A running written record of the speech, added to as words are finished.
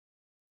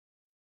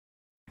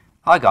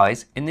Hi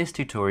guys, in this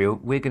tutorial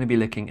we're going to be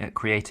looking at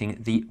creating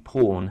the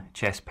pawn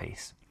chess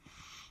piece.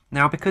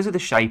 Now because of the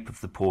shape of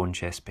the pawn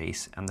chess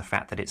piece and the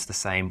fact that it's the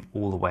same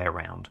all the way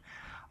around,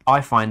 I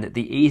find that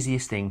the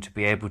easiest thing to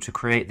be able to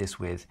create this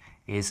with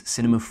is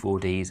Cinema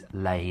 4D's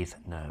lathe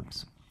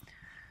NURBS.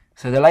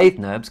 So the lathe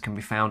NURBS can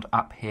be found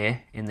up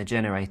here in the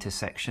generator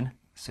section.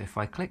 So if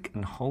I click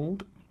and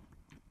hold,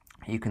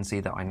 you can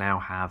see that I now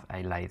have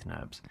a lathe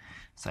NURBS.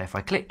 So if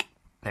I click,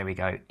 there we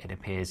go, it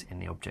appears in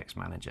the Objects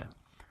Manager.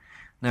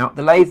 Now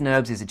the lathe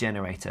NURBS is a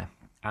generator,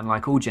 and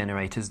like all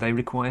generators they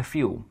require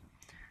fuel.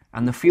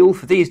 And the fuel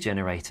for these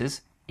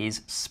generators is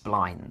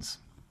splines.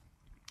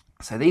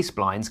 So these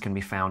splines can be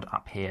found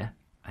up here,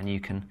 and you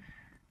can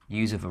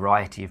use a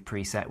variety of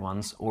preset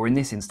ones, or in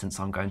this instance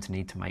I'm going to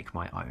need to make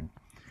my own.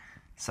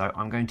 So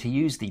I'm going to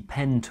use the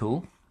pen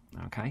tool,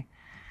 okay?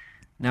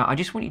 Now I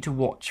just want you to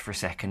watch for a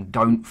second,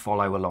 don't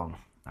follow along,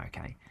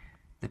 okay?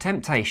 The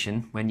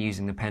temptation when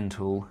using the pen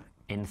tool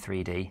in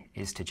 3D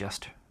is to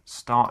just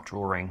start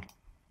drawing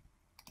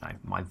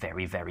my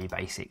very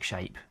basic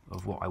shape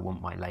of what I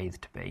want my lathe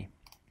to be,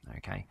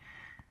 okay?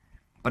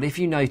 But if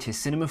you notice,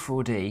 Cinema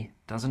 4D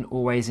doesn't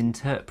always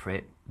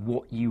interpret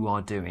what you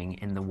are doing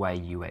in the way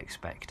you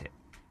expect it,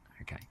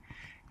 okay?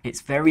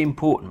 It's very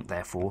important,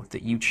 therefore,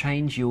 that you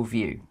change your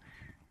view.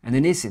 And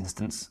in this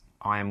instance,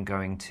 I am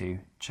going to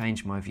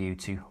change my view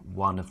to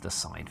one of the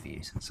side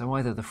views. So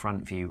either the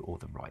front view or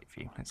the right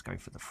view. Let's go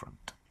for the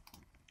front.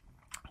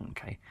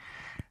 Okay.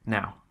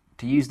 Now,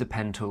 to use the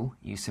pen tool,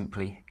 you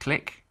simply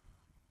click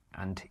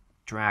and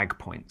drag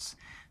points.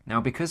 Now,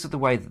 because of the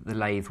way that the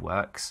lathe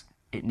works,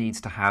 it needs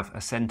to have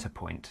a center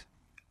point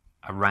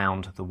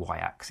around the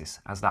y-axis,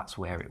 as that's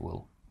where it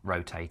will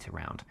rotate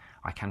around.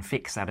 I can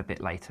fix that a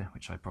bit later,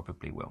 which I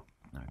probably will.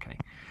 Okay.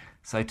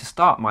 So to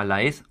start my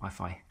lathe,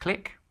 if I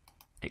click,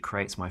 it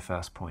creates my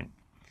first point.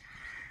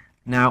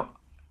 Now,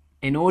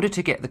 in order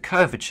to get the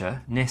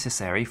curvature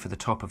necessary for the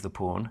top of the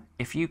pawn,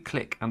 if you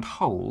click and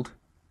hold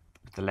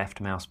with the left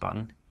mouse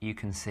button, you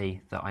can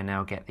see that I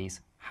now get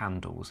these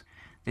handles.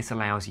 This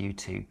allows you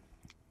to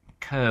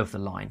curve the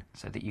line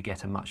so that you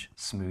get a much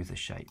smoother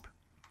shape.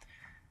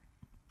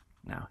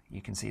 Now,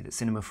 you can see that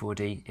Cinema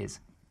 4D is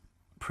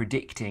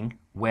predicting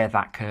where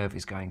that curve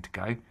is going to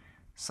go.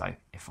 So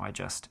if I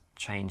just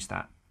change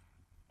that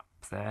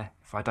up there,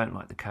 if I don't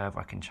like the curve,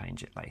 I can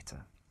change it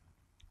later.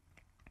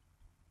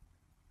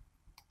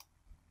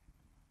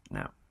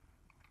 Now,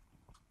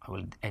 I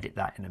will edit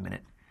that in a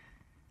minute.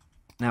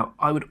 Now,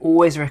 I would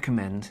always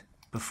recommend,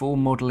 before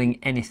modeling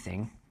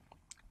anything,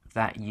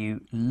 that you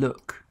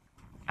look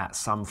at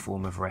some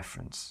form of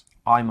reference.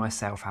 I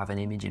myself have an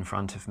image in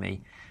front of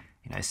me.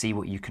 See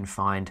what you can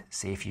find,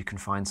 see if you can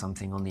find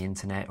something on the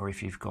internet, or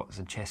if you've got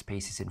some chess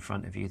pieces in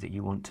front of you that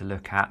you want to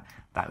look at,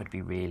 that would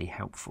be really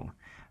helpful.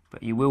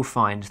 But you will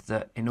find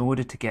that in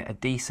order to get a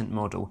decent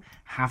model,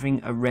 having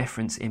a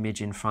reference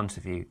image in front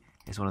of you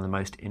is one of the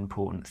most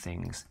important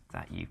things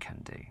that you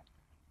can do.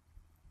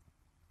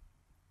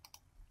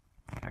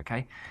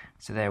 Okay,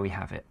 so there we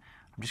have it.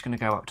 I'm just going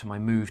to go up to my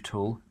move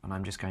tool and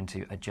I'm just going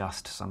to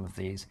adjust some of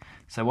these.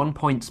 So on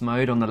points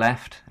mode on the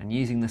left, and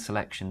using the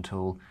selection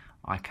tool,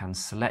 I can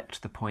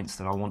select the points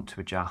that I want to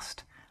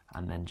adjust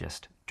and then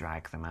just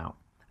drag them out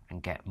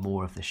and get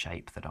more of the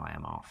shape that I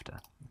am after.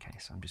 Okay,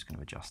 so I'm just going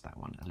to adjust that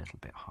one a little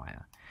bit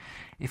higher.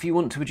 If you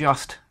want to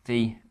adjust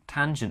the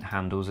tangent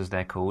handles, as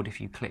they're called, if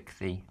you click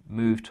the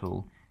move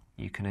tool,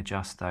 you can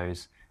adjust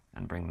those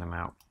and bring them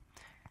out.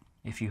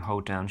 If you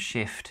hold down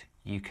shift,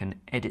 you can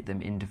edit them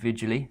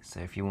individually. So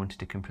if you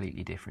wanted a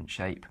completely different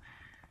shape,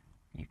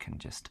 you can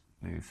just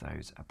move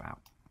those about.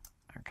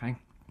 Okay.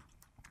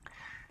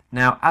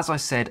 Now, as I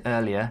said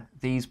earlier,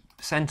 these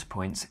center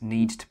points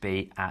need to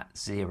be at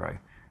 0.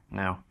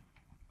 Now,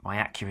 my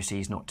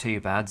accuracy is not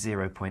too bad,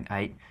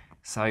 0.8.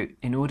 So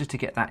in order to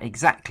get that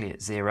exactly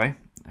at 0,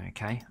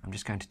 okay, I'm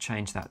just going to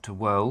change that to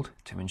world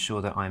to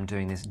ensure that I'm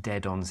doing this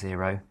dead on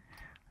 0. I'm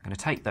going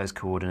to take those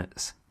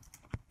coordinates,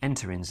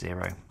 enter in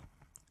 0,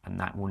 and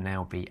that will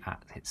now be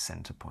at its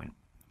center point.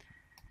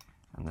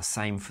 And the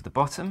same for the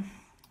bottom.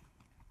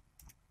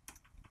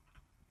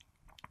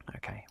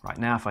 Okay, right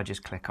now if I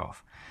just click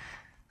off.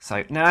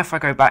 So now if I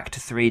go back to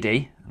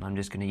 3D, and I'm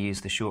just going to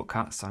use the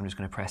shortcut, so I'm just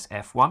going to press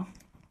F1.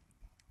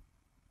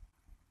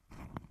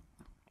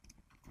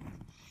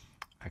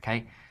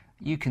 Okay,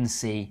 you can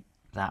see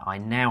that I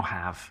now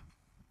have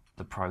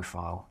the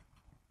profile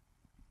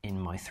in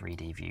my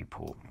 3D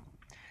viewport.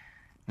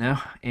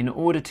 Now, in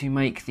order to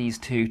make these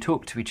two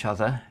talk to each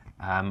other,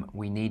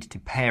 we need to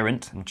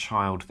parent and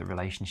child the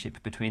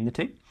relationship between the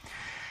two.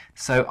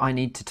 So I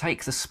need to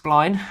take the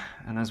spline,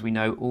 and as we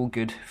know, all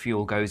good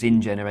fuel goes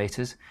in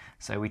generators.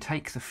 So we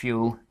take the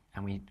fuel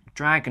and we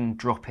drag and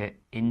drop it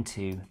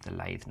into the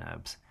lathe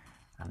NURBS.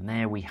 And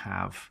there we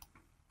have,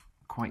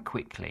 quite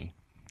quickly,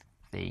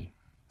 the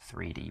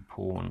 3D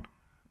pawn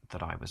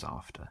that I was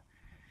after.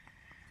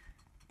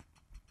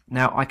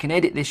 Now I can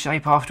edit this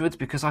shape afterwards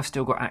because I've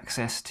still got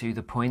access to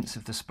the points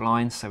of the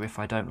spline, so if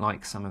I don't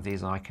like some of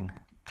these I can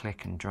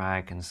click and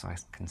drag, and so I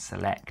can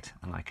select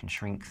and I can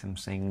shrink them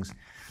things.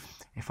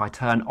 If I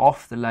turn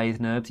off the lathe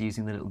NURBS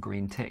using the little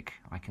green tick,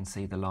 I can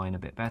see the line a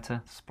bit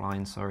better,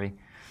 spline, sorry.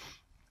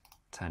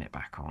 Turn it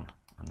back on,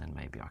 and then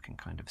maybe I can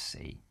kind of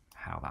see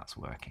how that's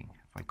working.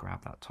 If I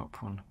grab that top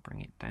one,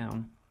 bring it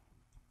down,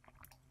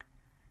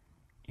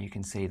 you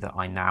can see that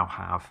I now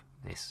have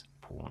this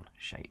pawn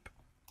shape.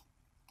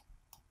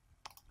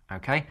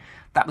 Okay,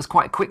 that was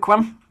quite a quick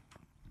one.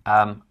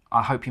 I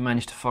hope you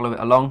managed to follow it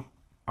along.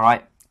 All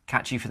right,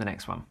 catch you for the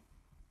next one.